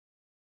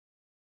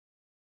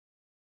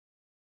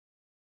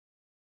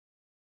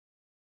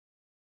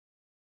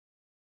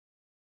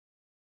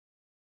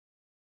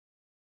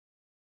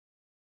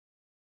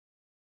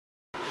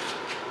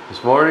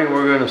This morning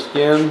we're going to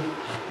skin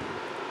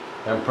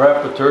and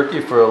prep a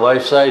turkey for a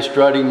life-size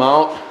strutting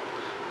mount.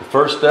 The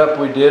first step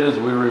we did is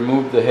we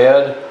removed the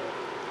head.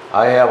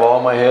 I have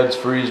all my heads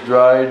freeze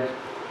dried.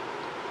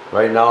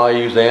 Right now I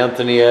use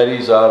Anthony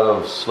Eddies out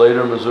of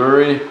Slater,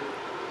 Missouri.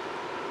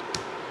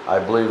 I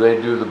believe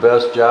they do the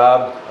best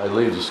job. I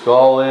leave the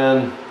skull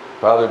in,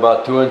 probably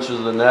about 2 inches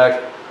of the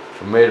neck.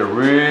 I made a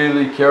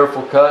really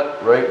careful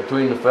cut right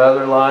between the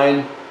feather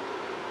line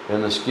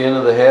and the skin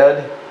of the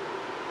head.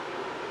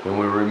 And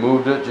we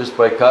removed it just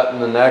by cutting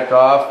the neck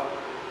off.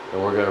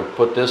 And we're going to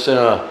put this in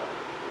a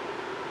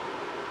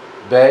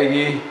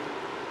baggie,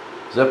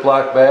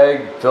 Ziploc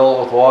bag, fill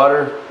it with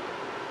water,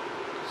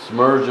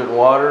 submerge it in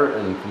water,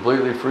 and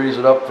completely freeze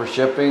it up for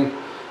shipping.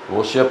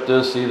 We'll ship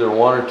this either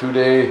 1 or 2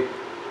 day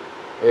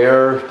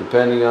air,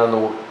 depending on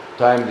the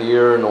time of the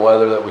year and the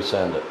weather that we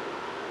send it.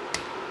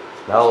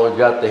 Now that we've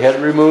got the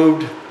head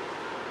removed,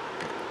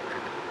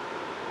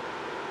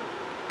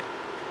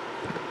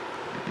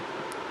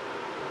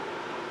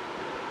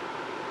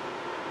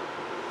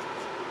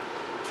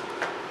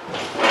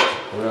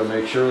 we're going to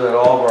make sure that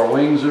all of our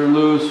wings are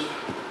loose.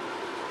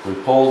 We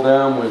pulled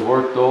them, we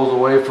worked those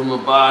away from the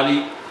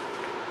body.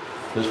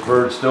 This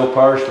bird's still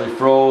partially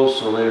froze,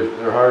 so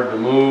they're hard to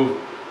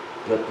move.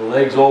 Got the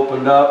legs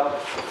opened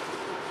up.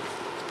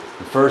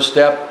 The first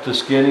step to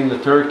skinning the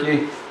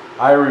turkey,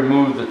 I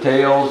remove the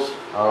tails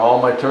on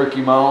all my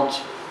turkey mounts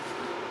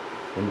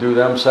and do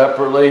them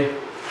separately.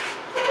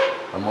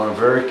 I'm going to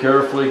very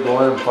carefully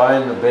go in and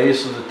find the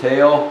base of the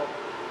tail.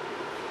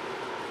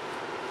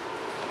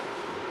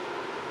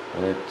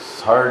 And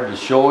it's hard to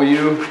show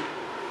you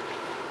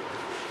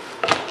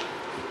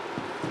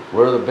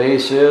where the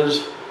base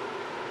is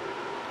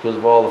because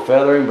of all the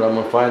feathering, but I'm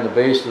going to find the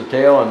base of the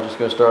tail. I'm just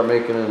going to start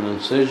making an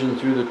incision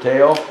through the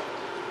tail.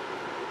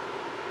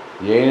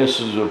 The anus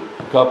is a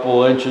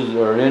couple inches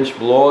or an inch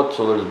below it,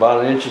 so there's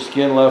about an inch of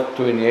skin left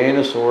between the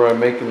anus and where I'm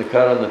making the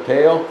cut on the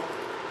tail.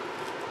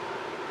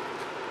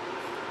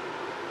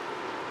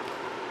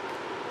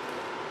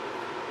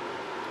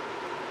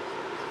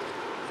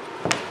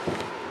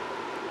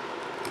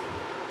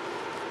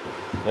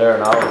 There,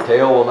 now the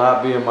tail will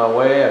not be in my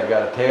way. I've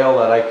got a tail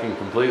that I can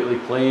completely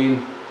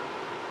clean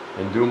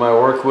and do my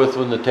work with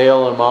in the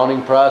tail and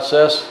mounting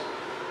process.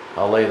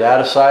 I'll lay that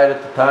aside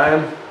at the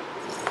time.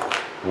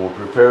 We'll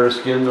prepare to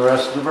skin the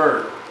rest of the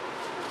bird.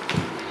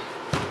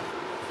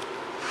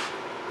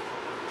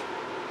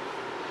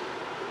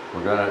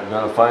 We're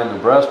gonna find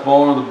the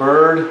breastbone of the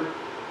bird.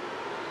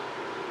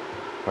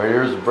 Right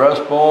here's the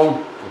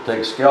breastbone. We'll take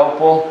a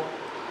scalpel.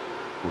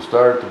 We'll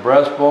start at the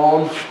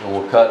breastbone and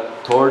we'll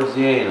cut towards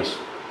the anus.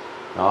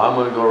 Now I'm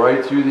going to go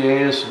right through the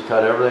anus and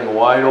cut everything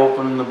wide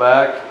open in the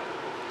back.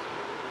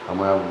 I'm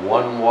going to have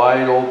one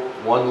wide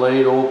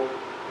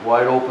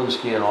open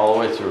skin all the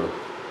way through.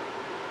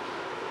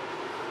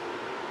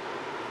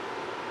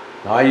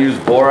 Now I use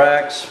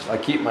borax. I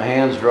keep my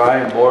hands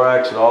dry in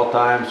borax at all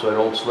times so I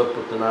don't slip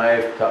with the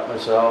knife, cut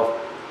myself.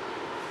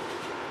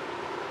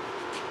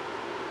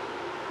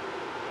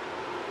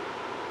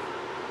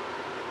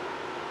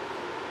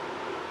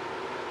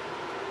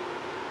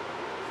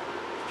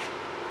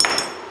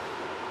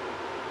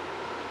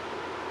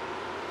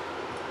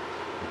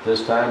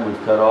 This time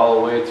we've cut all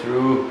the way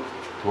through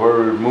to where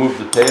we removed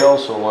the tail,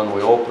 so when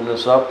we open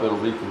this up it'll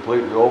be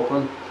completely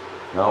open.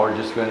 Now we're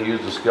just going to use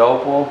the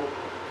scalpel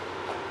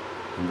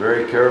and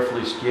very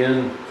carefully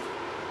skin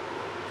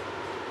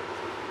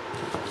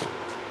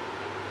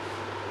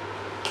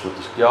with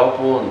the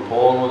scalpel and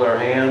pulling with our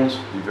hands.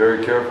 Be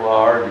very careful how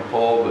hard you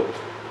pull, but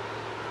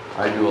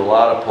I do a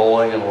lot of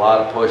pulling and a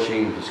lot of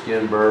pushing to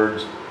skin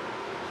birds.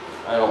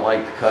 I don't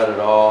like to cut at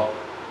all.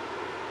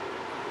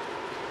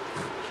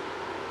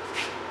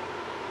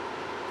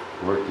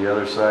 Work the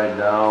other side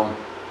down.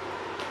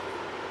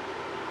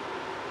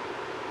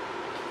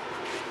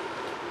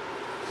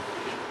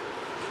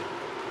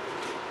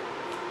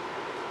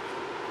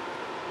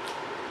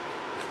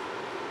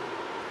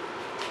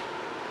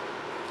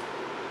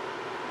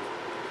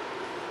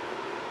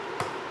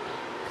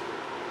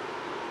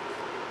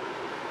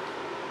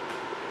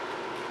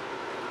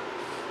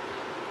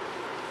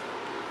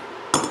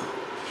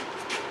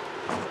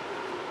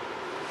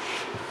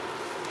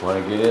 When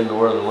I get into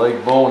where the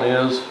leg bone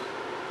is,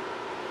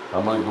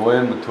 I'm going to go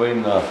in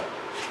between the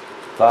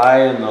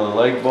thigh and the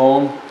leg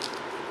bone,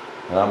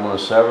 and I'm going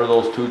to sever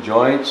those two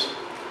joints.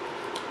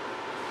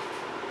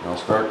 And I'll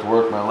start to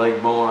work my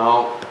leg bone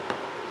out.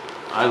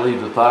 I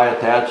leave the thigh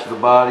attached to the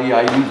body.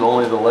 I use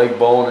only the leg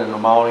bone in the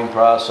mounting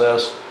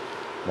process.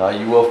 Now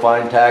you will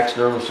find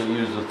taxidermists that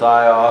use the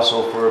thigh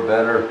also for a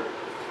better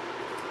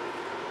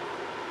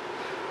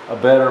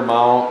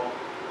mount.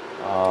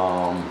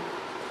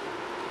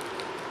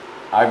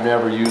 I've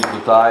never used the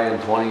thigh in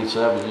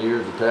 27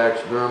 years of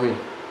taxidermy.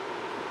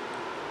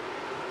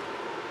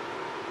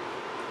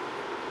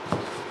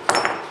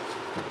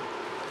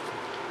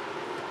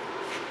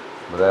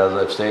 But as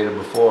I've stated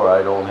before,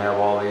 I don't have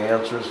all the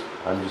answers.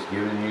 I'm just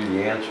giving you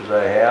the answers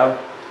I have.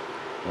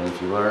 And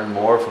if you learn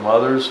more from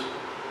others,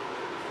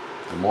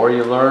 the more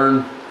you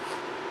learn,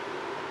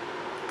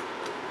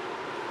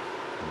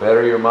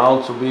 better your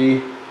mounts will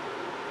be.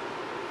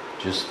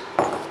 Just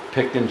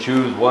pick and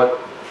choose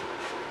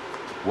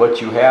what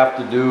you have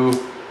to do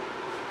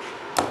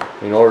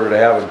in order to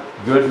have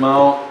a good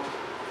mount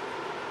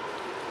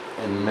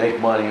and make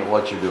money at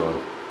what you're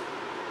doing.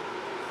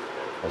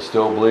 I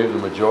still believe the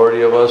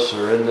majority of us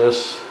are in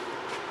this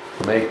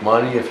to make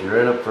money. If you're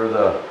in it for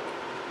the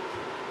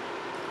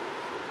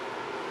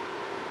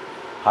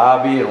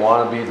hobby and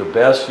want to be the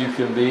best you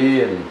can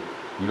be and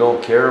you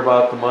don't care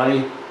about the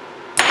money,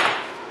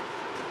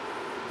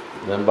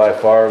 then by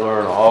far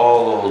learn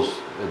all those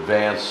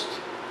advanced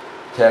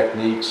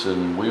techniques,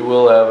 and we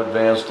will have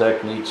advanced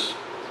techniques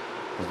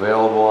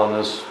available on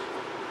this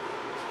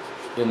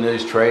in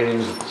these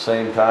trainings at the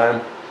same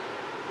time.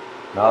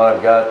 Now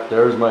I've got,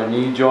 there's my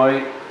knee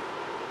joint.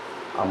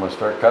 I'm going to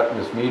start cutting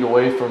this meat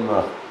away from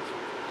the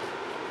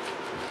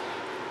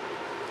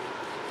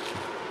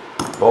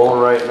bone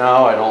right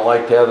now. I don't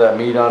like to have that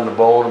meat on the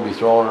bone and be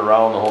throwing it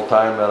around the whole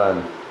time that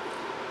I'm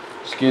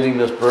skinning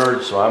this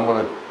bird, so I'm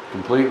going to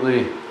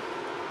completely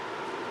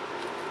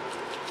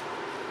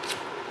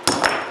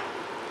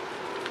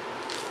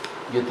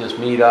get this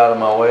meat out of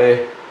my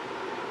way.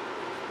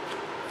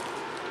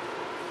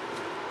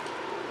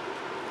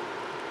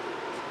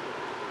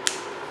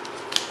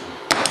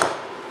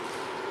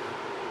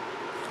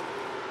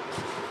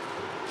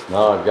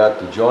 Now I've got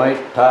the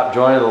joint, top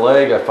joint of the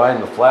leg. I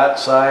find the flat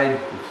side.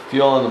 If you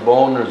feel on the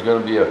bone, there's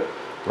going to be a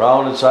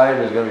rounded side,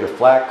 there's going to be a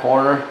flat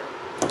corner.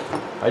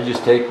 I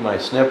just take my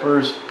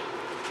snippers,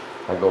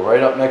 I go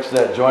right up next to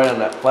that joint on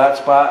that flat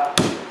spot,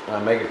 and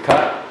I make a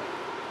cut.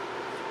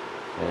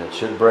 And it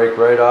should break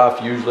right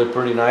off, usually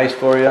pretty nice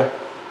for you.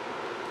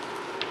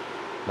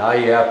 Now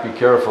you have to be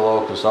careful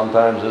though, because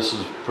sometimes this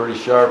is pretty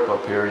sharp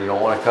up here and you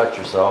don't want to cut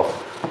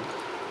yourself.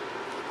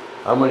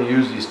 I'm going to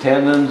use these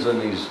tendons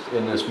and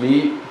in this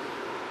meat.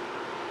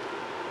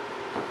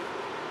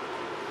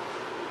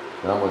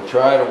 And I'm going to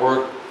try to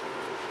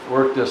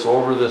work this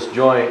over this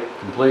joint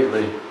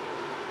completely,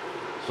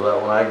 so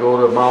that when I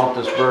go to mount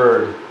this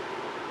bird,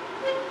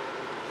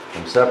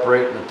 I'm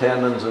separating the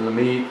tendons and the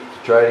meat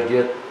to try to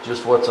get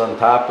just what's on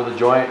top of the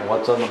joint and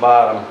what's on the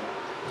bottom.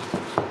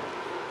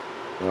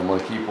 And I'm going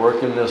to keep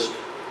working this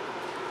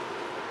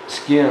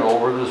skin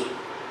over this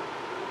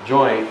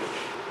joint,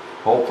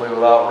 hopefully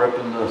without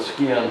ripping the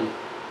skin.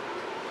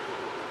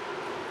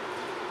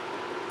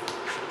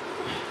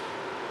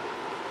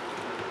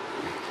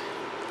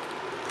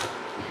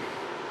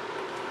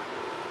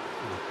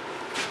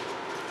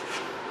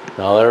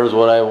 Now there's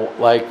what I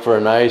like for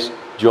a nice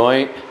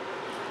joint.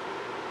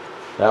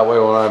 That way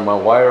when my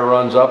wire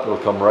runs up, it'll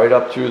come right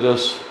up through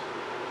this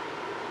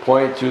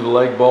point through the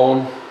leg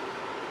bone,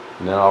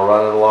 and then I'll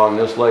run it along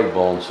this leg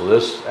bone. So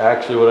this,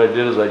 actually what I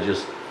did is I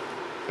just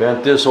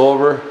bent this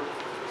over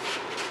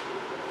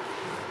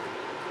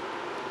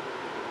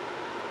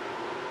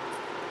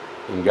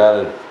and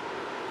got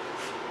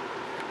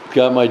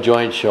my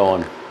joint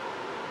showing.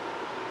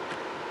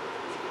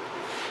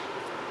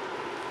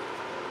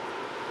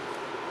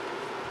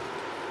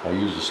 I'll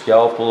use the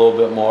scalp a little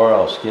bit more.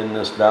 I'll skin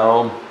this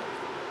down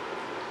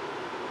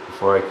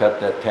before I cut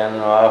that tendon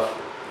off.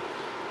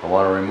 I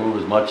want to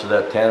remove as much of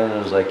that tendon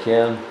as I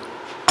can.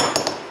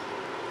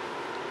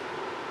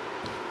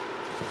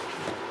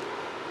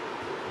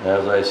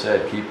 As I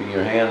said, keeping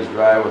your hands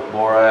dry with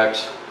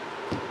borax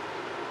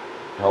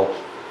helps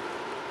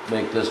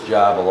make this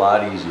job a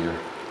lot easier.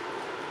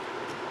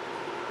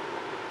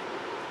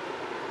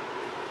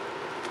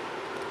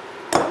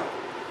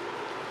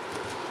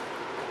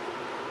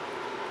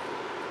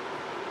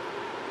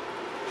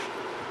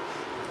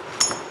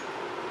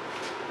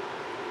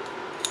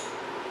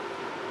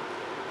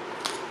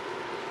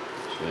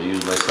 So I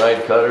use my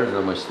side cutters and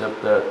I'm going to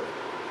snip that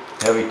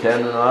heavy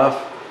tendon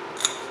off.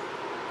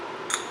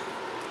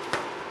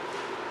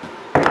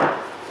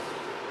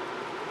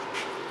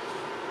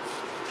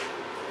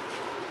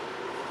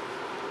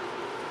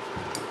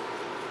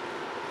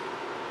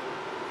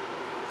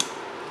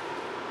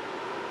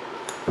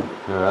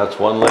 That's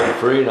one leg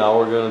free. Now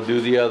we're going to do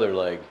the other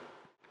leg.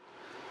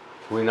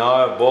 We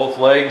now have both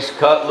legs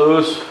cut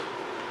loose.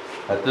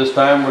 At this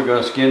time we're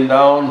going to skin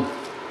down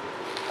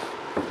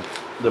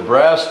the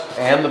breast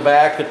and the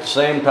back at the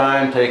same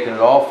time, taking it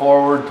all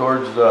forward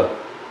towards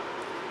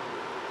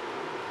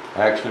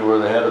actually where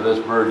the head of this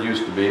bird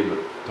used to be, but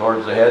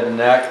towards the head and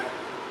neck.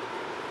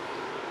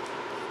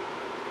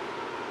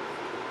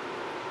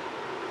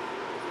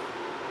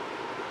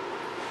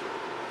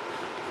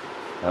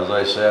 As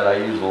I said, I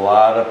use a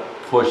lot of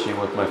pushing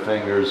with my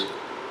fingers,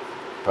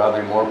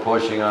 probably more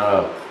pushing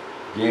on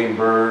a game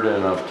bird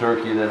and a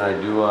turkey than I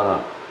do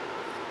on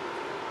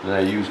than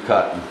I use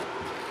cutting.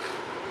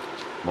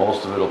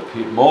 Most of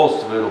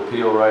it'll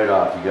peel right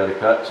off. You got to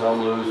cut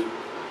some loose.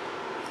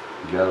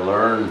 You got to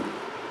learn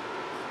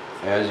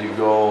as you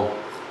go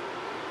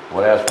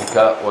what has to be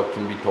cut, what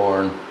can be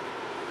torn,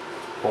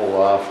 pulled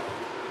off.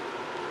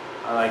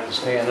 I like to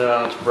stand it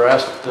on its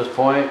breast at this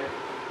point.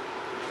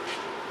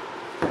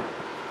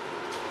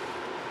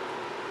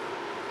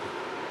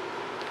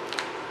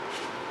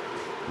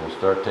 We'll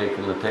start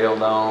taking the tail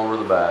down over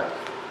the back.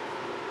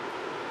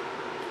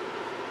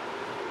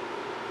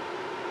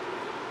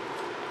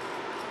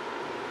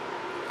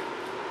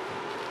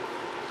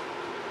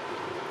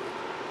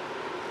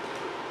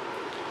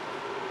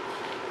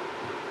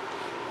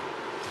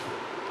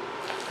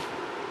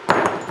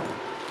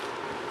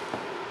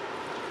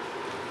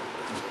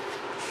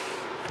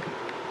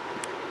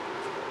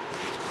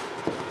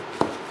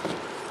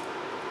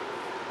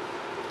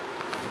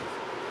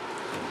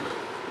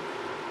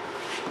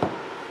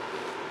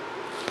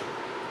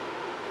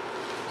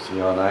 See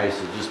how nice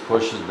it just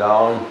pushes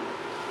down.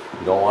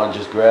 You don't want to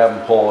just grab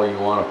and pull. You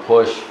want to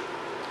push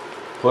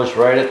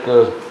right at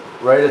the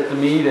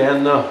meat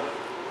and the.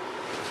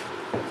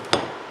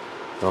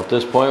 Now at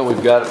this point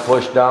we've got it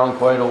pushed down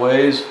quite a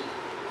ways.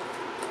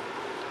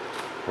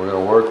 We're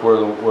going to work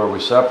where we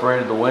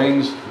separated the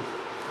wings.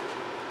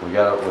 We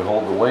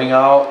hold the wing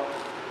out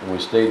and we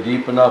stay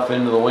deep enough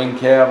into the wing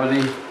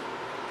cavity.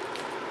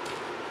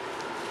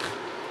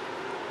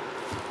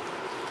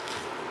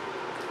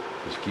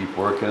 Just keep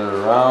working it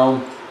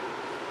around.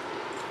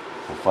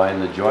 We'll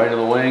find the joint of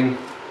the wing.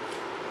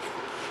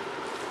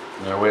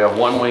 And there we have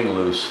one wing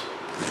loose.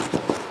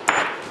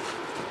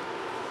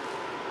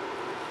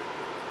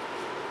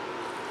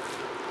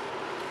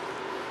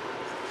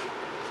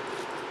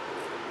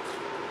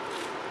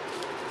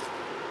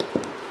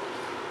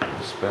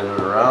 Spin it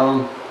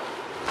around.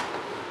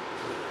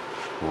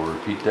 We'll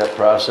repeat that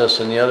process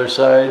on the other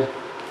side.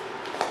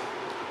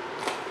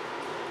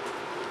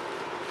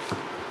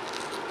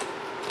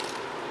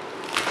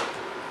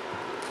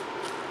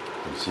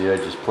 You see, I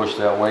just pushed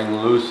that wing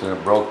loose and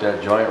it broke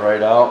that joint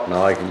right out.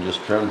 Now I can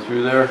just trim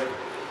through there.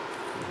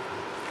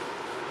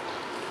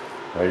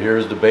 Right here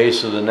is the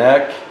base of the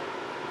neck.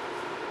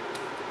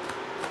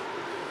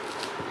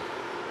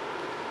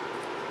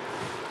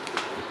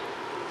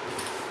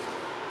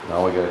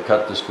 Now we got to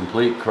cut this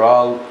complete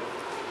crop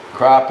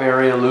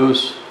area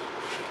loose.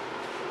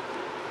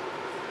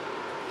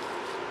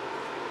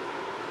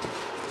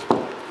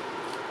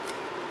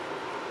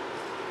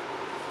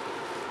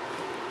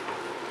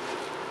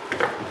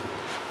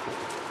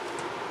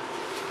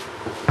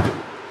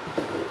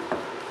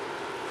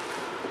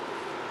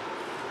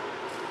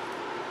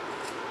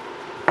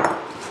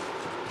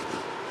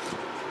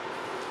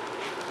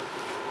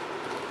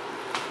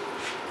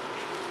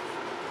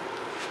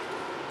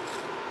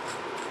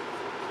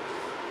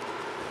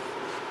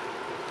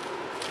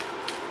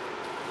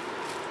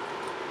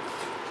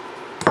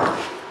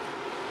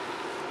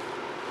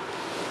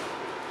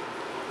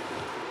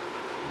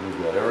 We've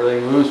got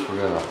everything loose.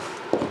 We're gonna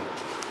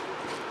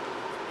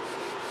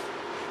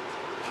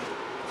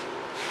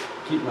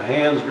keep my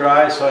hands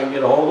dry so I can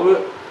get a hold of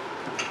it.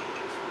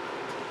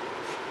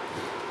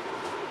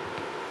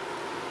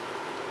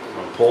 I'm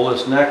gonna pull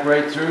this neck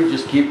right through,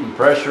 just keeping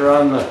pressure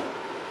on the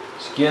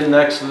skin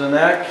next to the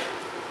neck.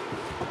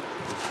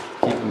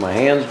 Keeping my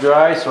hands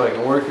dry so I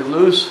can work it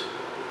loose.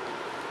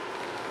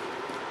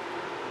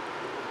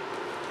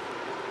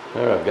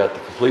 There, I've got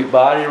the complete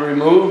body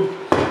removed.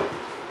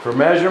 For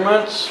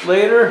measurements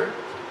later,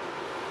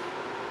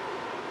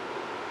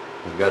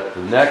 we've got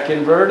the neck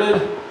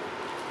inverted,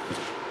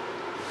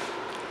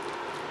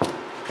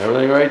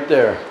 everything right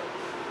there.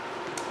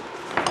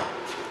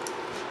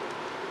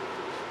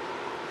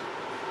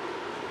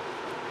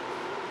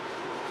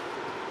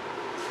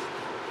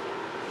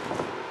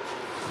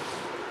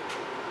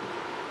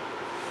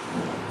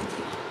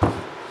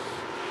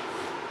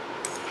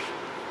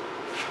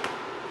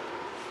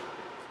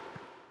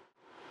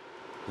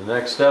 The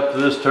next step to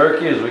this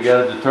turkey is we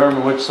got to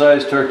determine which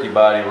size turkey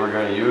body we're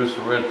going to use.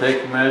 So we're going to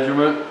take the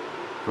measurement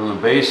from the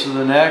base of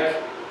the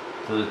neck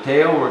to the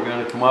tail. We're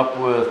going to come up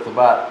with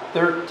about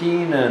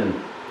 13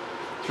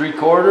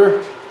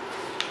 3/4.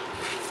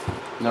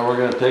 Now we're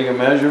going to take a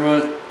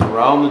measurement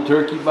around the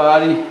turkey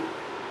body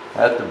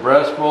at the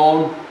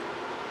breastbone.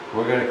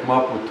 We're going to come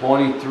up with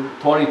 22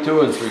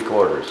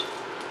 3/4.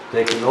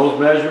 Taking those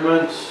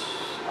measurements,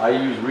 I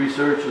use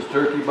Research's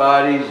turkey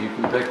bodies. You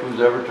can pick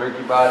whosever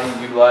turkey body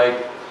you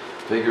like.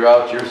 Figure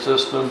out your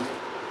system.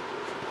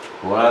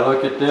 When I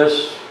look at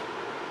this,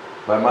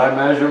 by my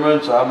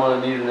measurements, I'm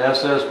going to need an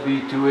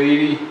SSB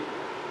 280.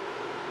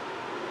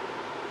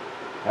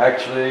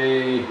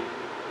 Actually, in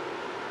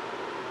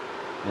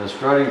the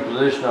strutting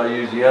position, I'll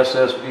use the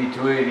SSB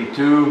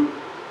 282.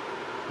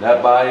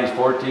 That body is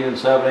 14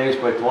 7/8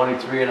 by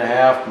 23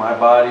 1/2. My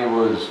body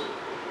was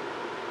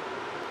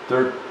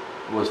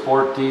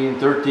 13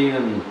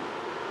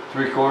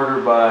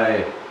 3/4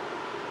 by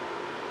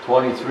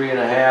 23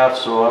 1/2,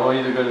 so I'm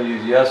either going to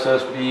use the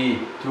SSB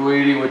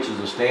 280, which is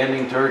a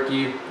standing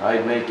turkey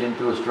I'd make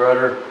into a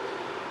strutter,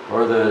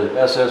 or the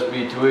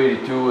SSB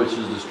 282, which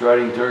is the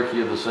strutting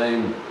turkey of the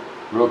same,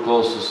 real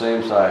close to the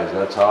same size.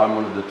 That's how I'm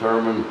going to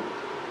determine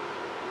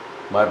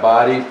my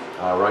body.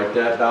 I'll write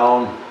that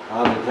down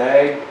on the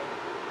tag,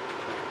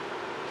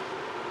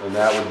 and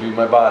that would be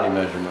my body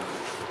measurement.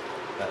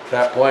 At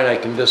that point I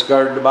can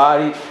discard the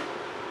body.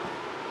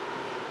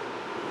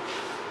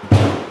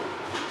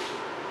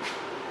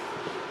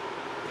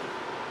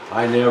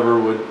 I never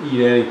would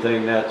eat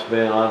anything that's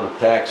been on a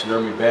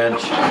taxidermy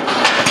bench.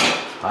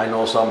 I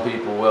know some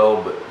people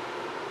will, but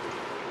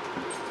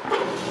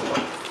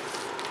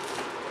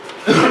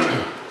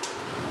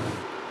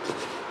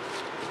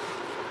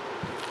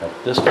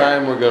at this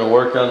time we're going to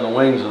work on the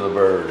wings of the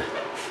bird.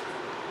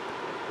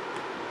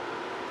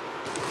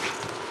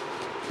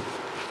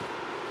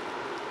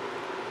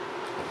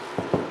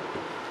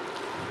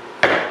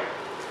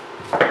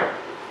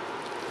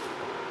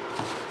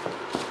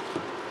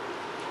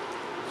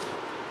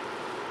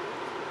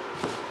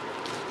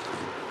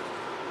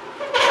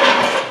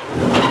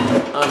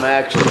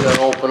 I'm actually going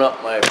to open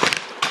up my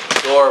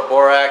door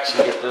borax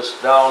and get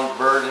this down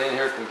burred in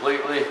here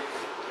completely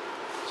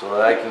so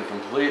that I can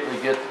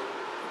completely get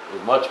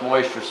as much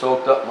moisture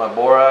soaked up in my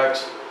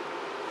borax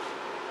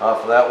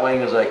off of that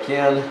wing as I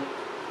can,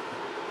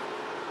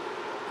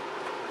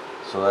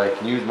 so that I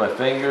can use my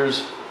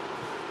fingers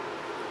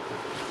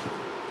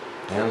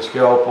and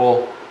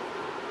scalpel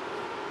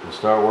and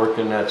start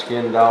working that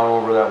skin down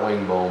over that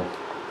wing bone.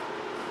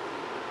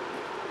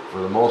 For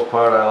the most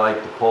part, I like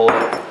to pull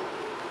it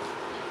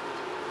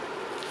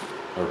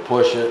or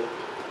push it.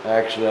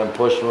 Actually, I'm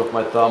pushing with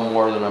my thumb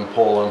more than I'm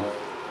pulling.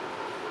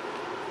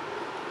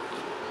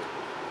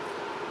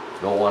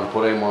 Don't want to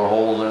put any more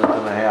holes in it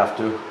than I have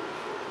to.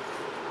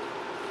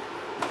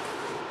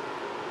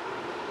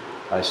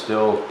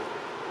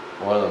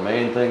 One of the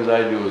main things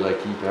I do is I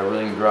keep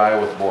everything dry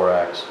with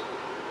borax.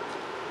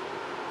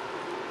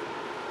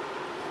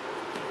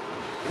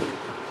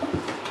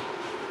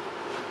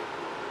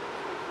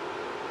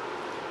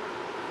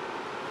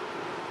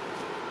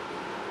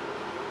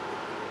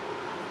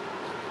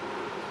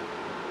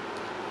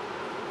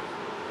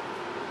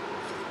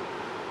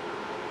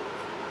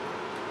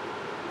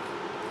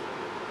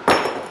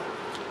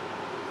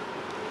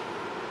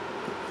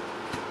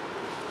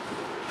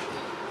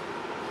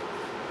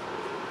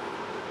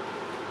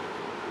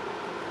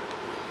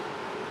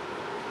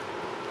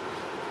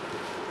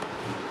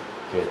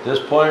 Okay, at this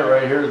point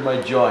right here is my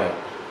joint.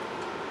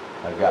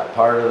 I've got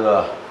I've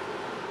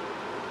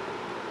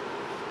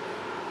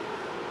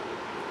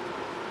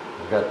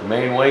got the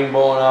main wing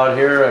bone out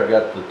here. I've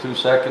got the two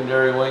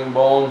secondary wing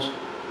bones.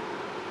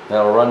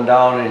 That'll run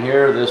down in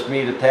here. This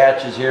meat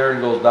attaches here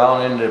and goes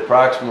down into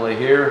approximately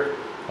here.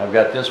 I've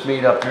got this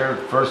meat up here.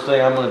 The first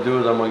thing I'm going to do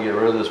is I'm going to get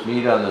rid of this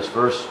meat on this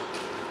first,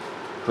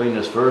 clean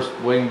this first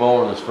wing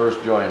bone and this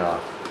first joint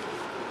off.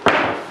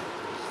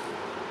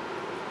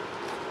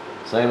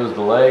 Same as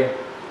the leg.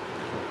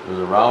 There's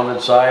a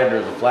rounded side,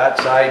 there's a flat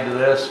side to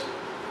this.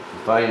 You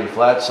find your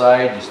flat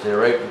side, you stay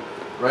right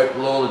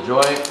below the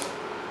joint.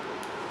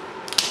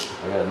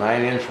 I got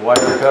 9-inch wire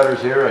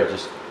cutters here. I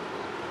just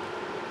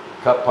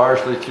cut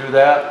partially through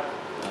that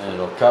and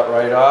it'll cut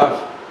right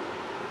off.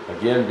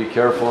 Again, be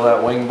careful of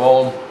that wing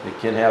bone. It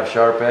can have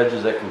sharp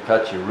edges that can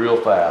cut you real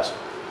fast.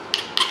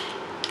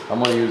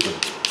 I'm going to use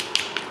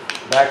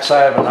the back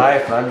side of a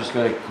knife and I'm just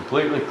going to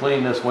completely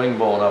clean this wing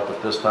bone up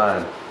at this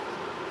time,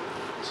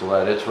 so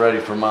that it's ready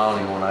for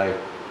mounting when I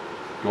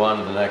go on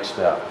to the next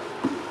step.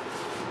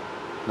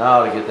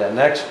 Now to get that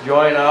next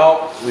joint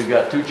out, we've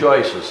got two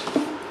choices.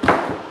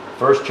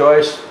 First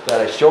choice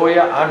that I show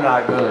you, I'm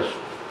not going to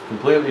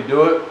completely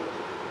do it,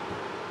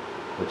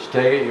 but you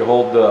take it, you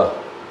hold the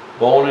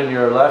bone in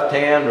your left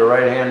hand or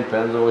right hand,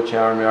 depends on which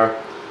arm you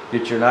are.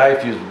 Get your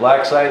knife, use the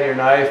black side of your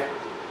knife.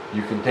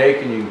 You can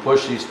take and you can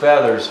push these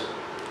feathers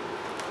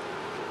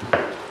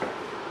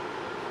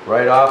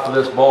right off of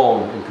this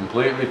bone and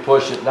completely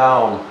push it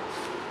down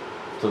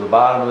to the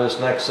bottom of this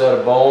next set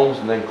of bones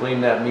and then clean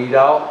that meat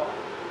out.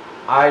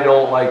 I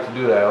don't like to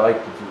do that. I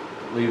like to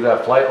leave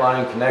that flight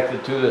line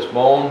connected to this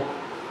bone.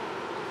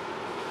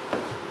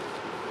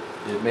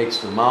 It makes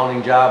the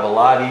mounting job a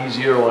lot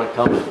easier when it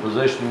comes to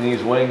positioning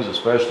these wings,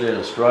 especially in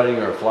a strutting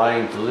or a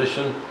flying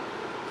position.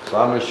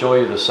 So I'm going to show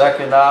you the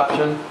second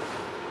option,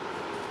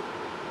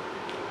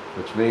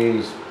 which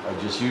means I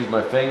just use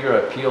my finger,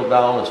 I peel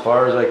down as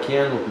far as I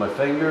can with my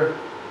finger.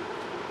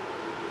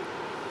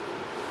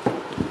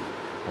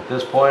 At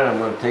this point I'm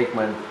going to take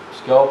my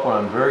scalpel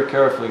and I'm very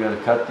carefully going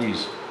to cut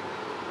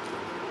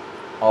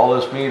all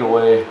this meat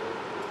away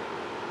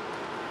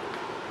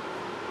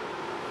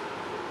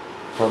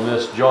from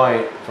this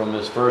joint, from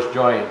this first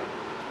joint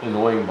in the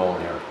wing bone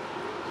here.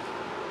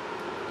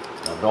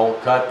 Now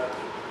don't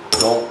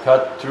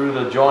cut through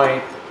the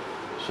joint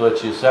so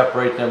that you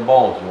separate them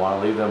bones. You want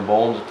to leave them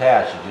bones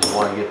attached. You just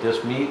want to get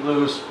this meat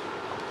loose.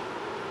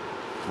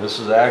 This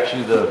is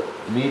actually the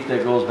meat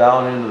that goes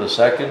down into the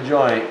second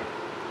joint,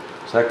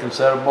 second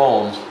set of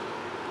bones.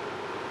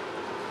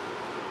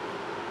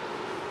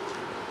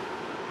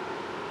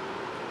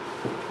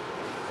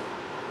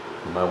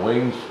 My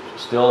wings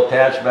still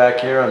attached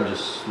back here. I'm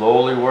just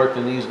slowly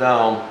working these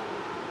down,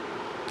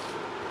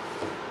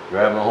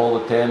 grabbing a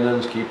hold of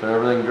tendons, keeping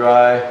everything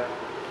dry.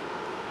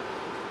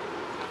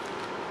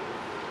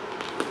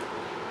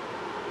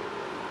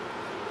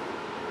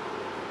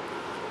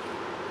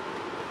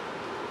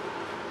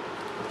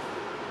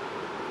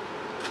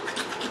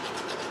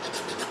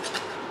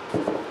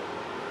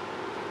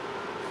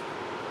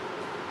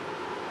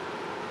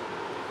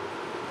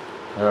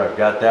 There, I've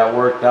got that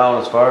worked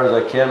down as far as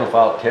I can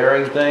without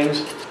tearing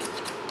things.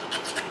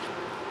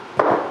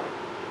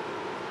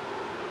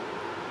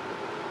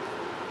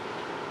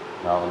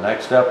 Now the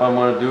next step I'm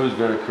going to do is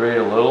going to create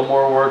a little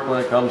more work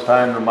when it comes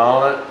time to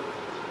mount it,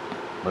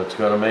 but it's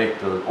going to make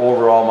the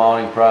overall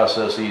mounting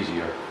process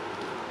easier.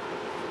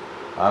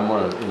 I'm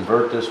going to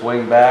invert this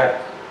wing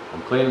back.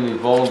 I'm cleaning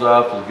these bones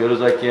off as good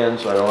as I can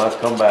so I don't have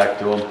to come back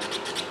to them.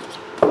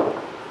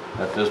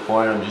 At this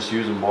point I'm just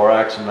using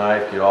borax and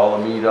knife, get all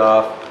the meat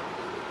off,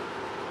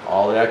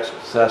 all the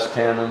excess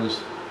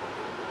tendons,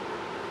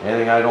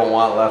 Anything I don't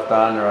want left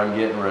on there, I'm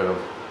getting rid of.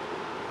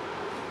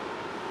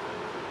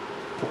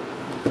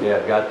 Okay,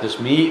 I've got this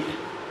meat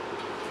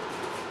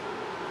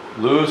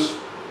loose.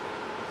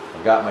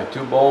 I've got my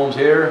 2 bones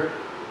here,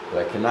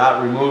 but I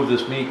cannot remove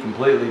this meat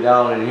completely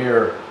down in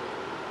here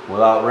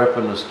without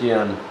ripping the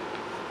skin.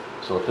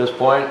 So at this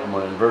point, I'm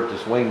going to invert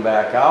this wing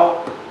back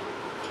out.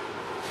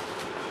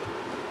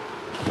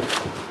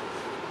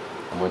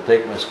 I'm going to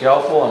take my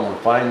scalpel, I'm going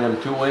to find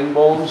them 2 wing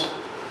bones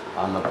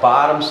on the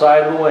bottom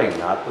side of the wing,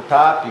 not the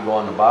top. You go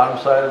on the bottom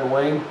side of the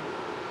wing,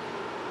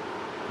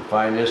 you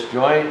find this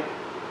joint,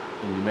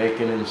 and you make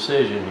an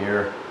incision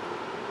here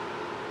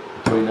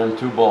between them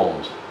 2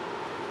 bones.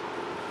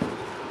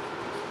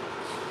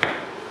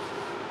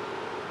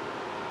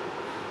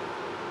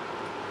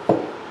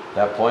 At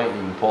that point, you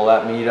can pull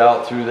that meat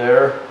out through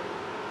there,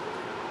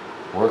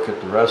 work it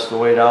the rest of the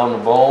way down the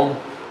bone.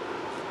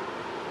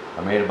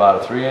 I made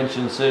about a 3-inch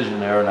incision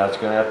there, and that's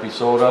going to have to be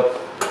sewed up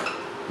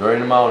during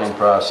the mounting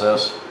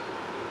process.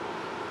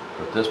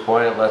 But at this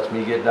point, it lets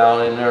me get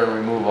down in there and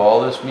remove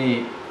all this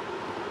meat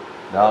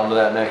down to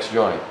that next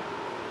joint.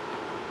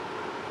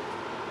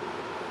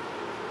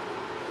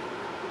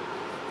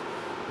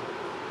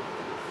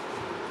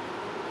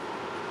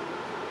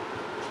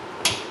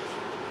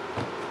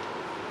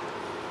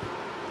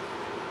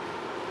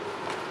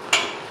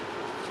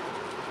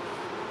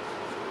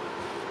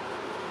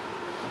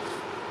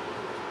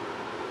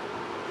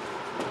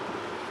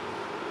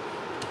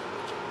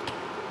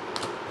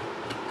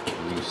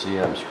 See,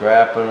 I'm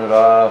scrapping it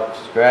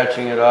off,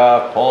 scratching it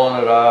off,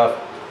 pulling it off,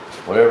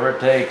 whatever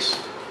it takes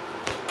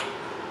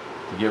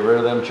to get rid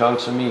of them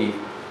chunks of meat.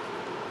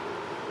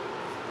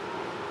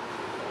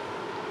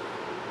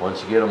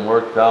 Once you get them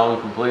worked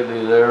down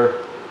completely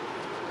there,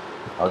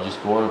 I'll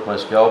just go in with my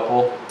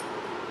scalpel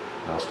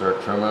and I'll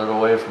start trimming it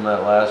away from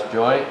that last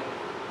joint.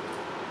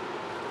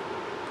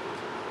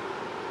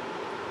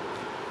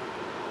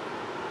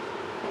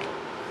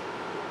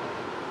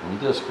 And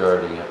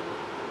discarding it.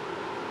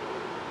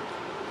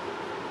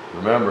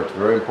 Remember, it's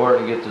very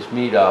important to get this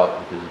meat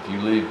out, because if you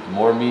leave, the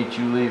more meat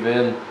you leave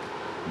in,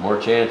 the more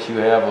chance you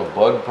have of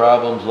bug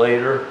problems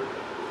later,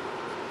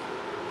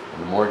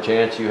 and the more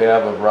chance you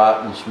have of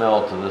rotten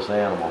smell to this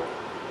animal.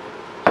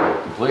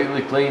 So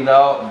completely cleaned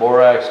out and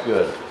borax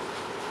good.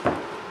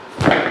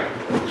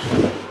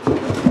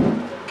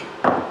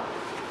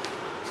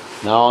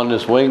 Now on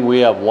this wing we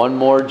have 1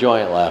 more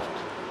joint left.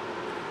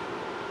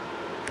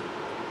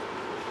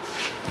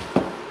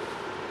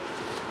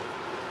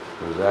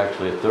 There's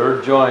actually a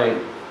 3rd joint.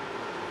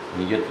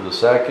 When you get to the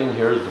 2nd,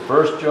 here's the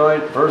 1st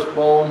joint, 1st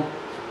bone.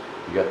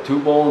 You got 2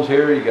 bones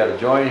here, you got a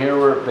joint here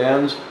where it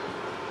bends.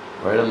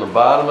 Right on the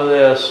bottom of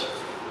this,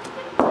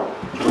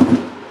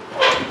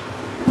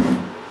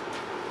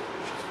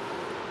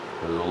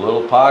 there's a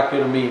little pocket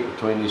of meat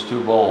between these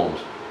 2 bones.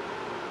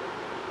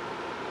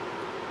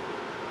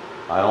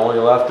 I only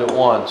left it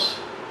once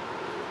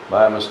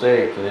by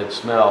mistake and it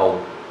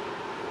smelled.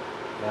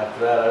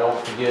 After that I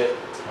don't forget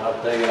how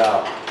to take it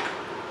out.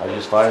 I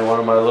just find one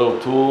of my little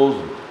tools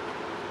and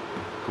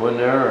go in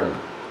there and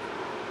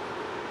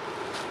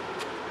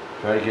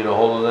try to get a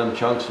hold of them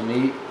chunks of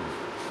meat,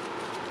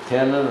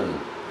 tendon,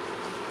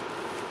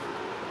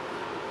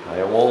 and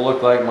it won't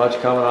look like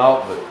much coming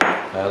out, but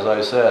as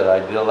I said, I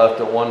did left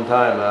it one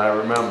time that I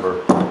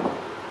remember,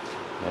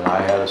 and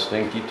I had a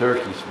stinky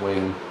turkey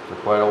wing for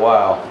quite a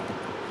while.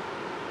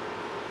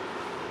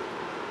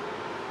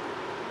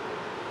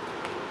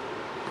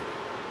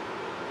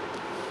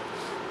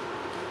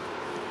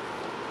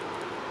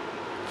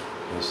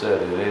 I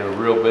said, it ain't a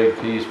real big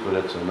piece, but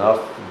it's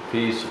enough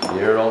piece if the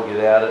air don't get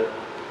at it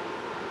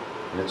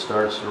and it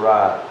starts to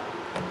rot,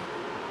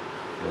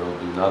 it'll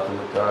do nothing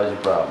to cause you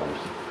problems.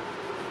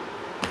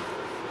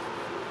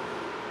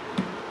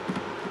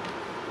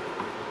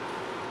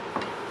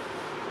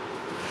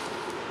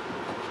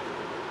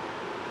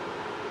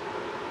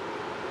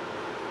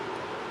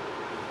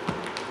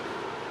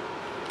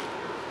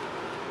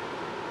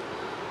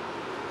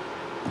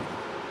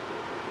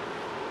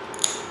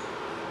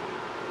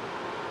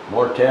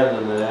 More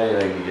tendon than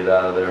anything to get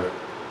out of there.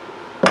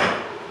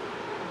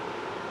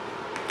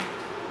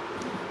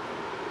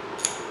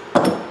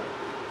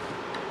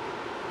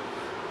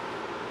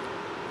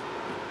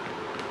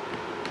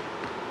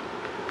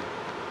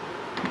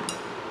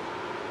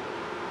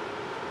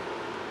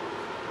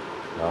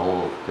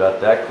 Now we've got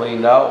that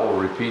cleaned out, we'll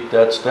repeat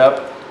that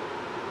step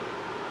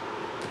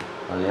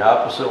on the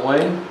opposite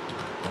wing.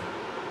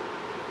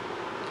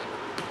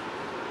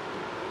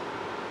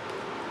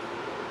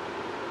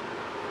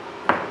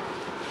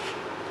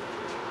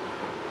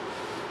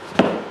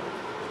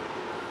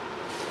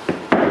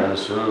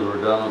 As soon as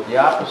we're done with the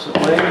opposite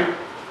wing,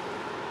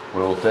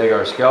 we'll take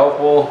our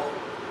scalpel.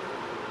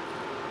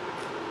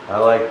 I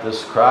like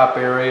this crop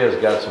area,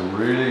 it's got some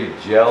really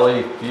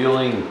jelly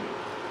feeling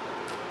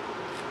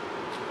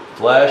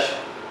flesh.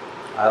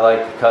 I like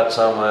to cut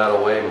some of that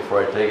away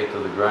before I take it to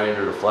the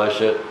grinder to flesh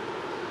it.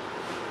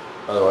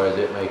 Otherwise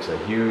it makes a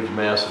huge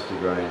mess at the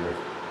grinder.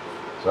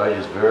 So I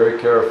just very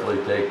carefully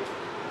take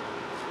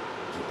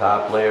the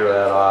top layer of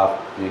that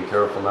off, being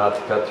careful not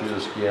to cut through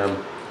the skin.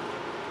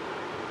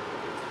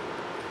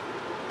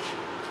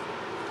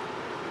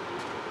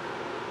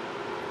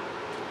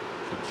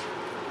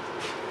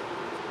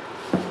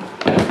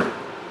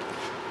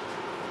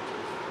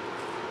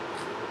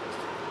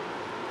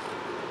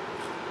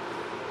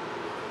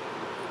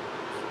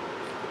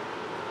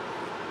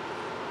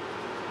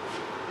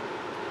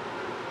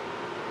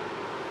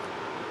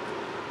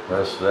 The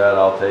rest of that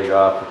I'll take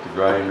off with the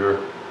grinder.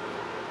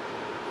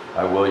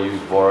 I will use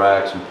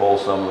borax and pull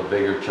some of the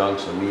bigger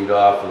chunks of meat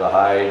off of the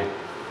hide.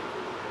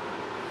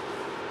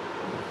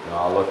 And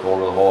I'll look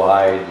over the whole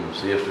hide and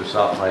see if there's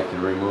something I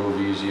can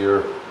remove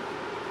easier.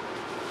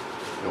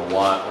 You'll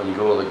want, when you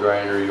go to the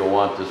grinder, you'll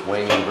want this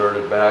wing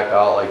inverted back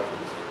out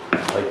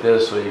like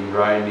this, so you can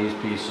grind these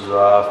pieces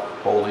off,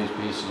 pull these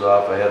pieces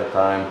off ahead of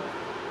time.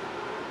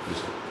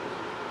 Just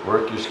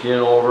work your skin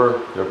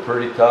over. They're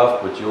pretty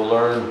tough, but you'll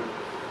learn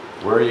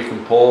where you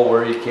can pull,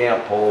 where you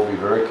can't pull. Be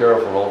very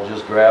careful. Don't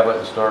just grab it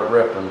and start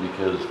ripping,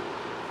 because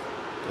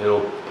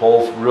it'll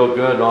pull real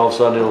good and all of a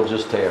sudden it'll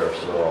just tear.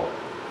 So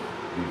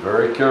be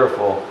very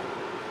careful.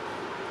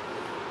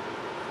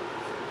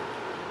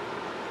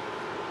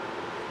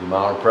 The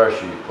amount of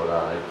pressure you put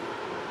on it.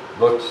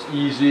 Looks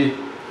easy.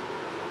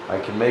 I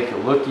can make it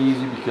look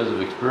easy because of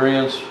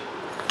experience,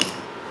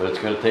 but it's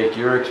going to take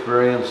your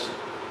experience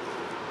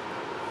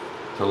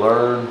to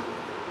learn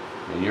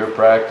and your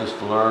practice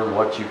to learn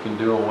what you can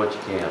do and what you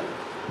can't.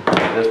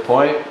 At this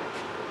point,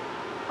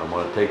 I'm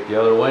going to take the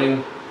other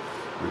wing,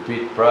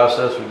 repeat the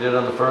process we did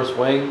on the first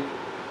wing,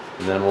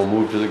 and then we'll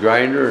move to the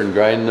grinder and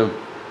grind the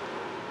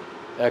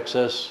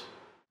excess.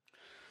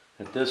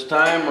 At this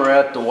time, we're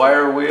at the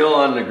wire wheel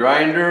on the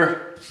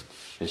grinder.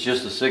 It's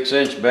just a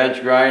 6-inch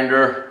bench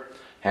grinder,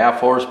 1/2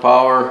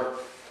 horsepower.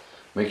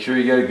 Make sure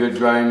you get a good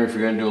grinder if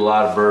you're going to do a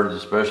lot of birds,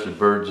 especially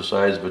birds the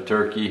size of a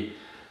turkey.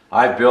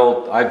 I've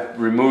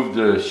removed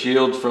the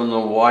shields from the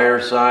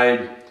wire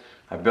side.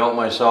 I built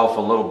myself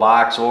a little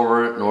box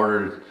over it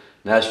and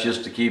that's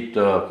just to keep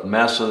the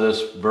mess of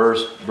this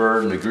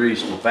bird and the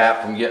grease and the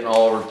fat from getting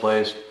all over the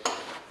place.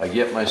 I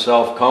get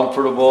myself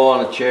comfortable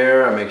on a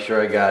chair. I make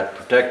sure I got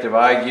protective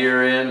eye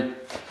gear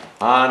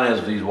on,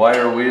 as these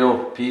wire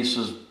wheel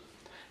pieces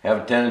have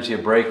a tendency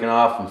of breaking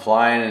off and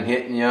flying and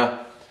hitting you.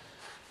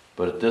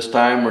 But at this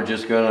time, we're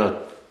just gonna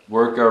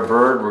work our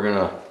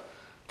bird.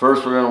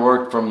 First we're going to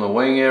work from the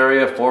wing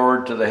area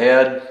forward to the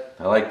head.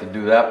 I like to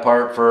do that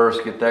part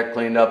first, get that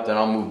cleaned up, then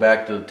I'll move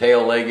back to the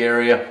tail leg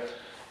area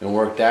and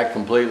work that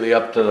completely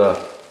up to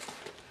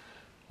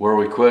where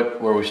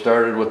we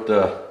started with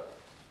the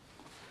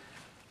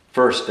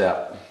first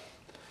step.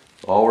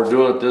 All we're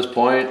doing at this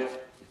point,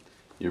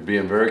 you're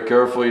being very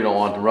careful. You don't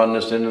want to run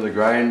this into the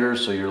grinder,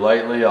 so you're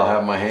lightly, I'll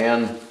have my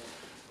hand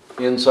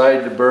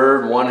inside the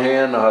bird, one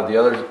hand, I'll have the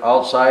other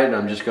outside, and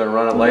I'm just going to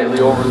run it lightly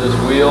over this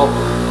wheel.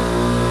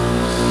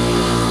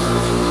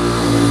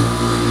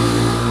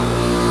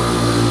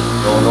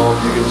 Don't know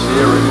if you can see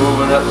it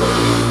removing it, but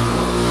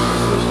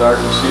you'll start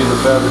to see the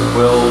feather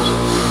quills.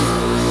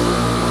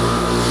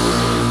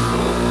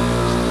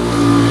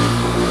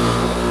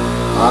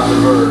 On the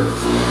bird.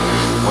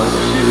 Once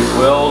you see the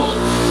quills,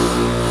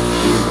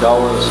 you can tell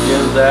where the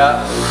skin's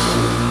at.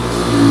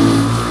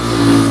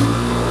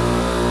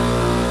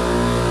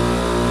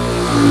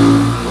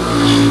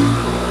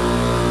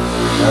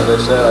 As I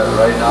said,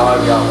 right now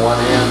I've got one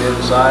hand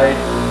inside.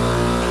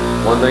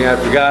 One thing I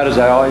forgot is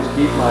I always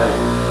keep my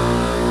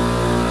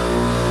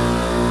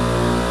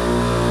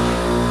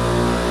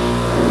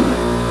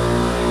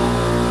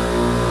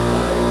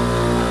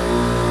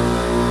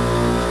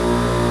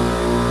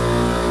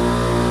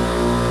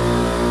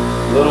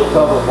little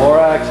tub of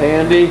borax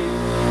handy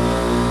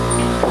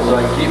so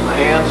I can keep my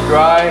hands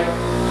dry.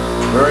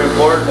 Very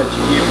important that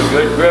you keep a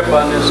good grip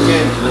on this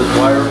skin, because this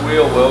wire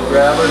wheel will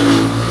grab it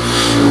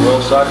and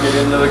will suck it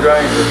into the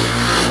grinder.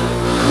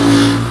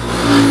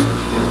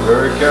 Just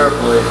very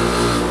carefully,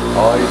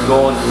 always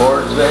going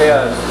towards the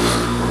head.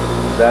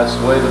 That's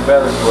the way the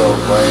feather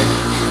quills lay.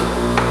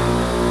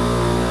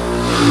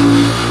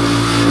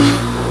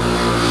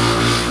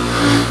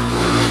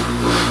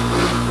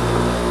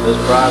 This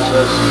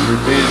process is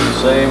repeated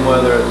the same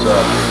whether it's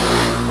a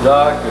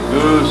duck, a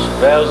goose,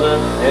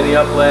 pheasant, any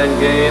upland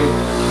game.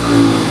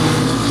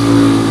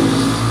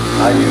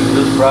 I use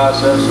this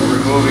process of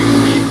removing the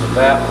meat and the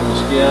fat from the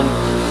skin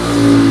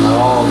on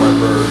all of my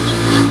birds.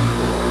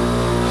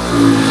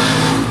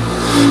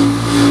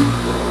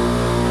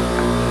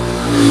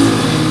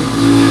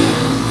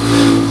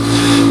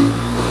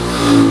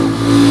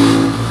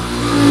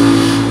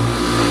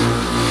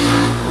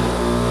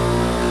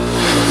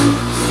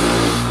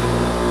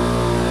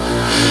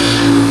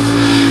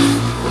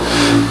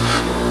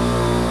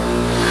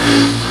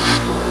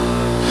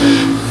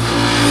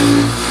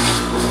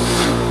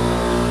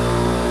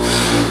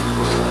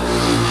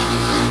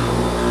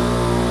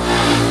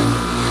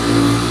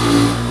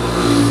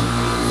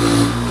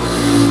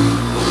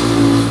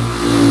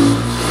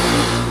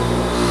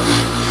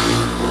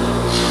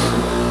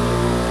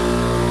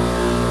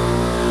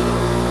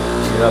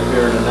 Up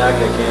here in the neck,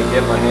 I can't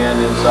get my hand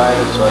inside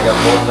it, so I got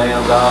both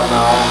hands out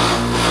now,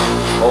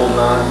 holding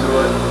on to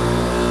it.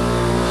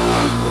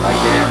 I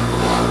can't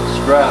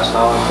stress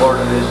how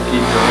important it is to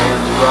keep your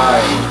hands dry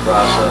in this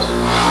process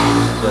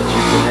so that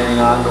you can hang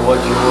on to what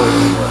you're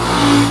working with.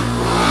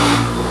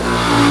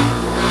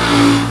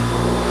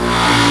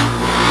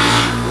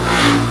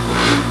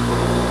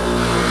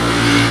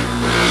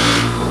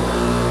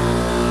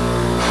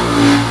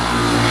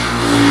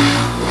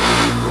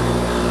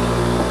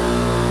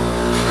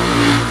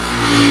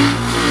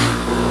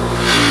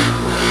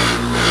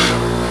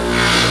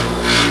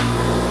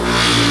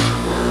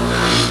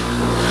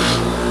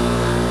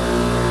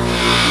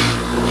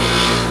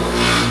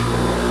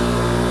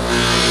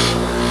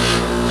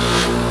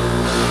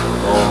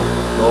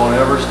 Don't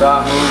ever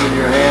stop moving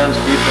your hands,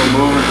 keep them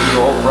moving through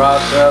the whole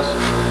process.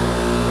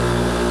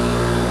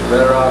 You're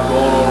better off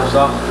going over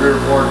something 3 or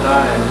 4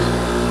 times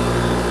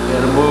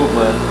in a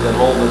movement than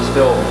holding it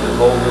still, because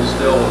holding it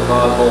still will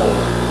cause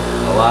holes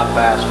a lot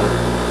faster.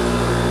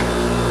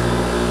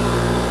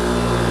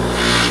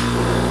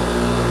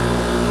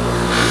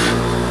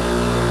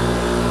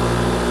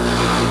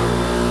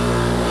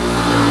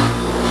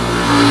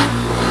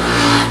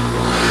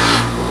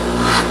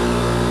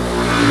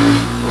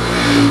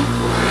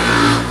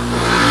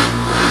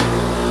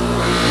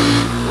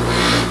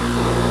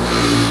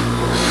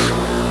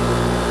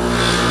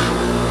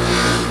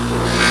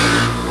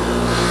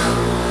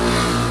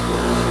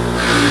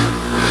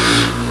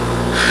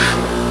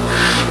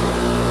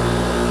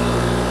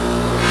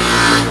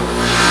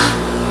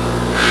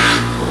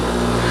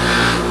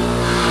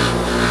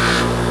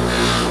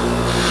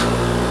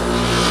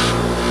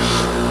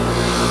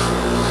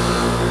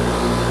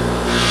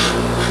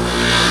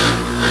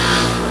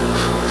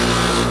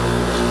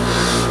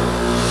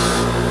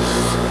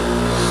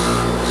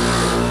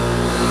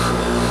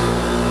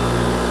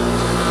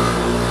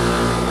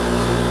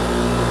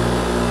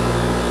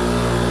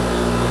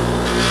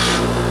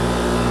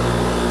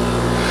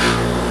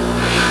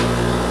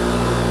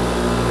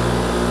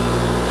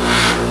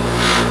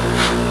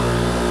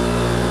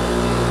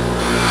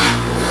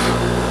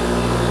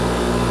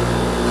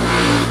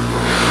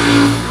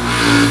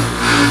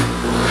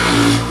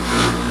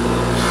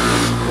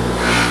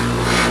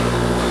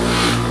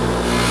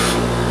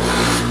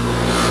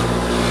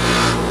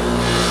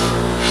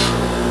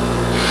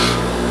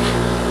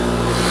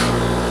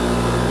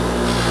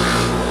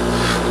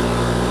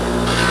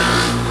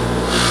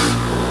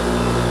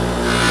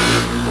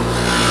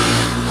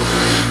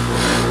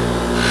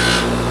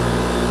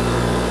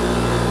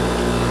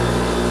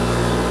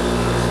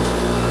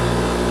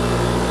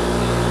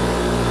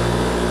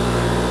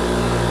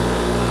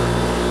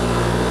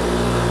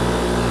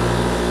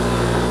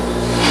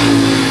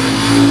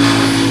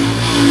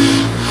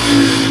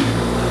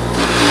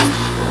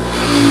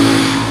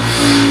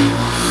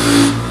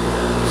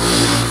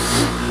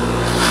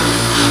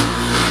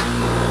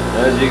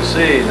 As you can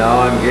see,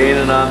 now I'm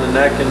gaining on the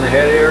neck and the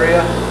head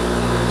area.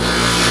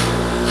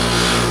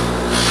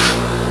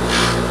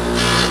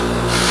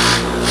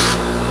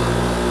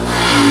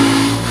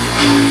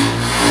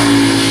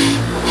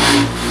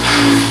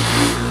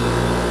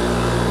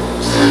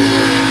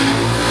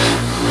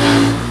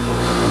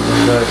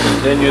 I'm going to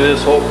continue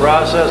this whole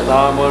process.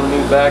 Now I'm going to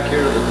move back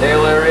here to the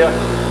tail area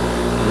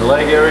and the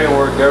leg area and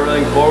work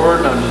everything forward.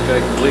 And I'm just going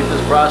to complete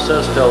this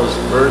process till this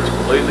bird's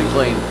completely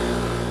clean.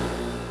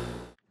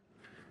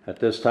 At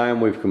this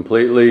time, we've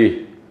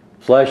completely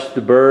fleshed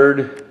the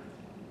bird.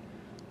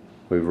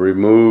 We've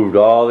removed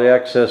all the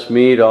excess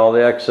meat, all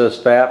the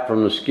excess fat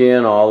from the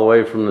skin, all the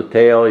way from the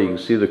tail. You can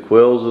see the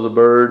quills of the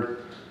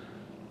bird.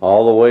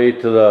 All the way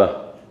to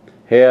the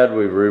head,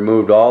 we've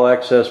removed all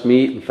excess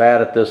meat and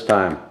fat at this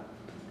time.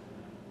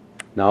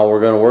 Now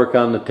we're going to work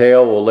on the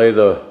tail. We'll lay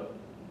the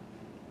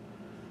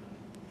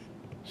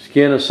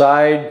skin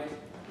aside.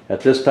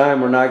 At this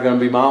time, we're not going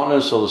to be mounting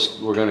this, so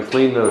we're going to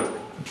clean the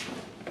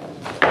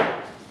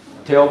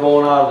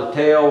tailbone out of the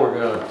tail. We're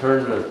going to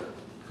turn the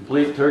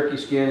complete turkey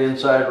skin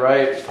inside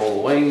right, pull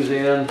the wings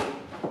in,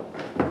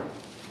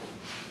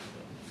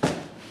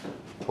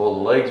 pull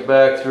the legs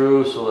back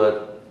through so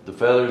that the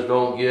feathers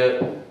don't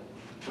get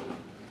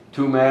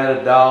too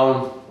matted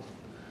down.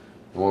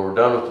 And when we're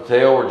done with the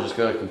tail, we're just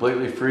going to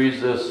completely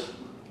freeze this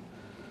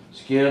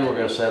skin. We're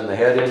going to send the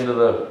head into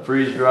the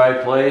freeze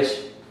dry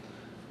place,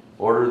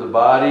 order the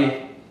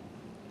body.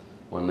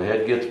 When the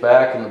head gets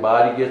back and the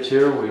body gets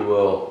here, we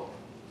will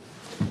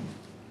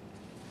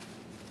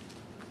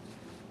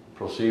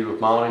proceed with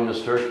mounting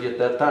this turkey at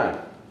that time.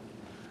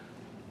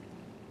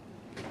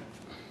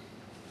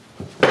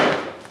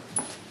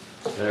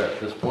 There, at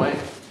this point,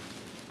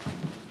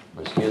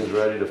 my skin's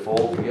ready to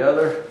fold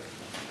together.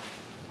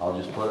 I'll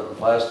just put it in a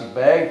plastic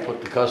bag,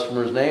 put the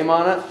customer's name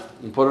on it,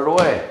 and put it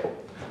away.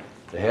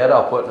 The head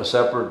I'll put in a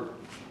separate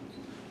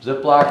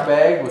Ziploc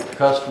bag with the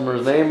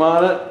customer's name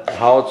on it,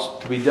 how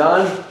it's to be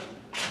done.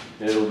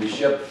 It'll be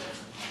shipped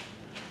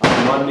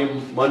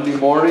on Monday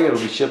morning. It'll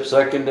be shipped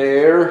second day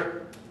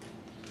air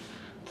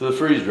to the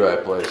freeze dry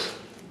place.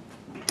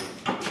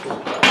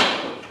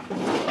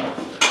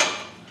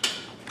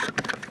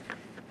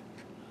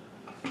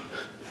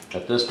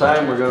 this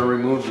time we're going to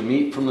remove the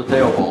meat from the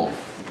tailbone,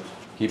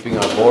 keeping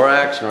our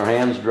borax and our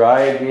hands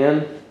dry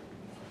again.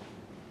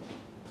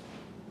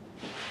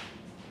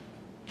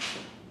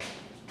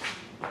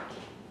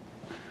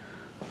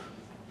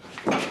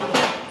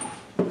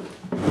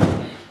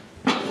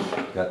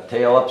 Got the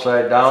tail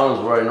upside down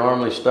is where I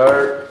normally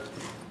start.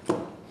 With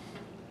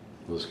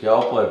the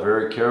scalpel, I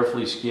very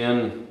carefully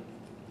skin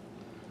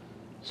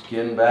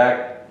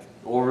back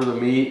over the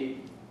meat.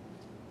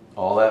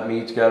 All that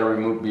meat's got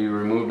to be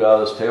removed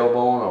out of this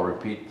tailbone. I'll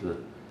repeat the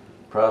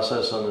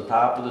process on the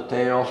top of the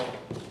tail.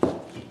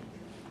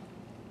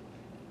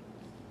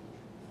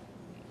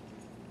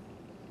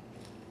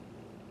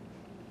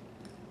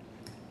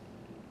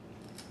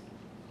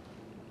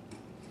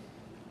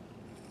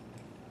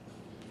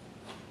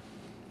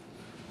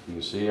 You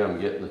can see I'm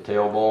getting the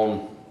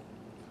tailbone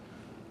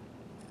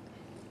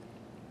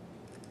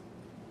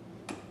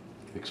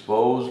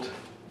exposed.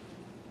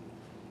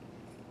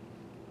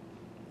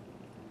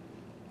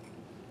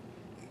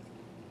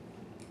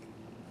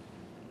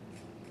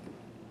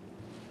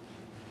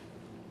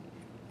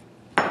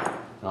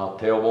 Now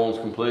the tailbone's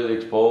completely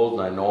exposed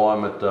and I know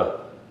I'm at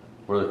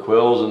where the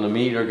quills and the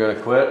meat are going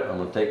to quit. I'm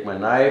going to take my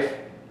knife.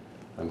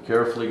 I'm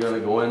carefully going to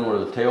go in where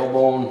the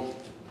tailbone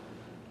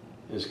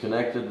is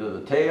connected to the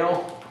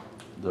tail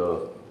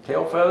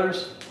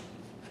feathers.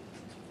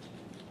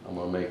 I'm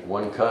going to make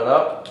one cut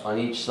up on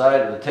each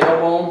side of the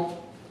tailbone.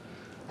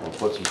 I'm going to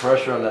put some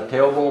pressure on that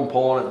tailbone,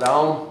 pulling it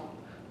down.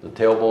 The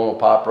tailbone will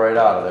pop right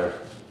out of there.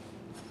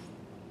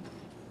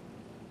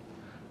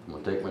 I'm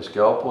going to take my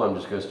scalpel. I'm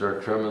just going to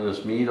start trimming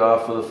this meat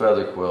off of the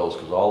feather quills,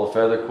 because all the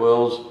feather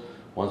quills,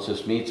 once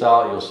this meat's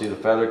out, you'll see the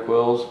feather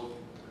quills.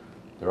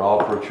 They're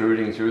all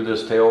protruding through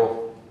this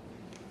tail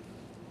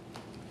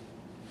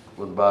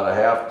with about a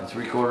 1/2 to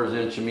 3/4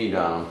 inch of meat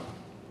on them.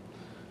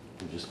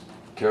 We're just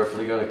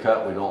carefully going to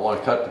cut. We don't want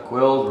to cut the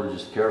quills. We're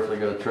just carefully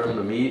going to trim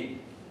the meat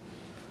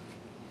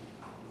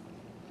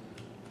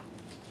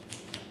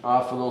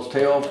off of those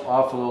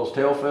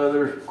tail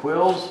feather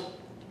quills.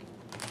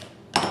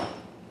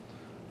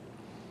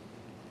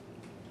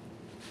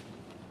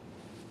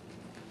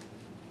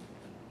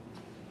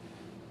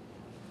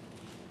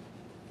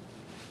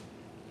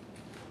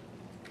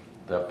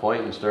 At that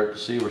point, you start to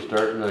see we're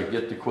starting to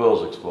get the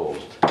quills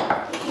exposed.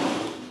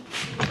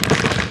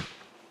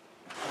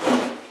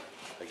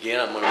 Again,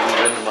 I'm going to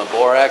move into my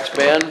borax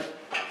bend.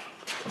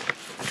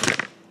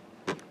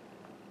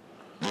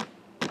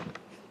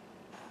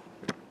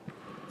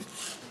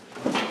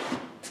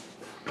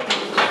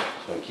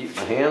 So I keep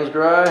my hands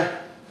dry.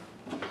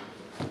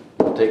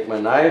 I'll take my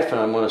knife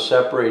and I'm going to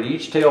separate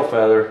each tail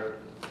feather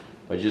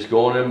by just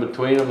going in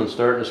between them and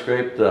starting to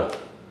scrape the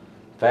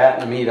fat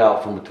and the meat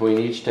out from between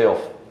each tail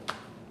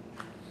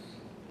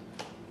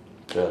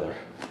feather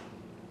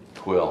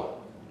quill.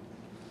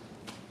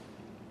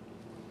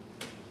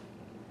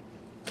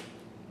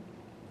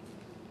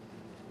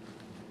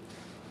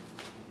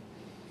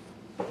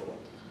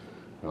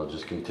 I'll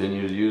just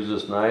continue to use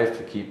this knife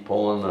to keep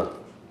pulling the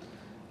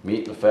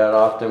meat and the fat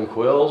off them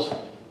quills.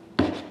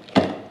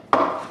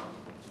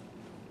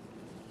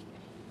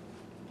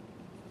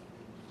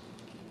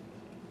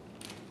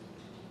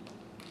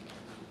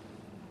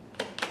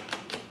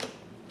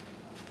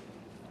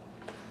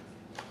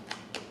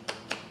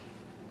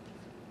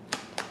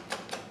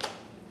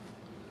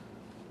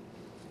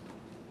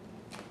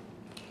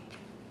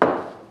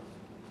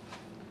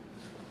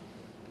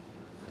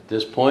 At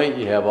this point,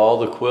 you have all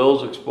the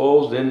quills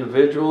exposed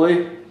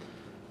individually.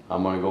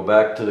 I'm going to go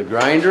back to the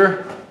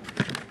grinder.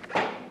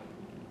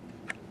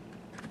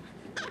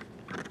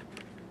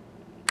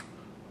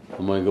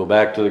 I'm going to go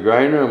back to the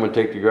grinder. I'm going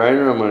to take the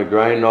grinder. I'm going to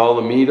grind all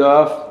the meat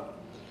off.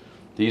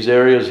 These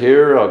areas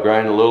here, I'll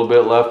grind a little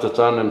bit left that's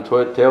on them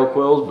tail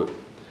quills, but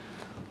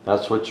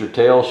that's what your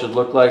tail should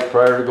look like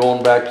prior to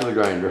going back to the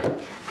grinder.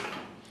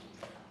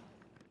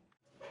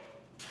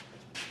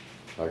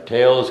 Our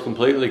tail is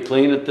completely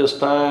clean at this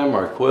time.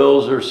 Our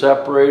quills are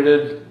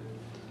separated.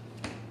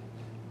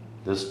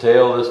 This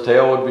tail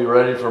would be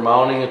ready for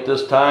mounting at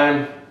this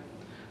time.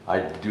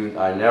 I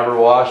never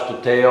wash the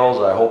tails.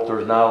 I hope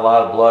there's not a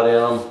lot of blood in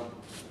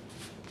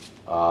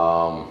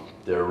them.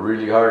 They're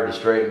really hard to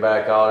straighten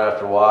back out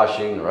after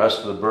washing. The rest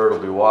of the bird will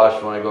be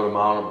washed when I go to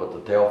mount it, but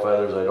the tail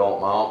feathers I don't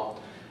mount.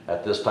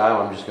 At this time,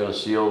 I'm just going to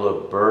seal the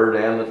bird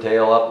and the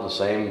tail up in the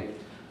same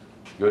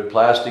good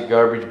plastic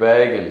garbage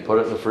bag and put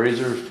it in the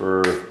freezer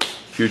for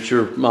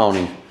future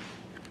mounting.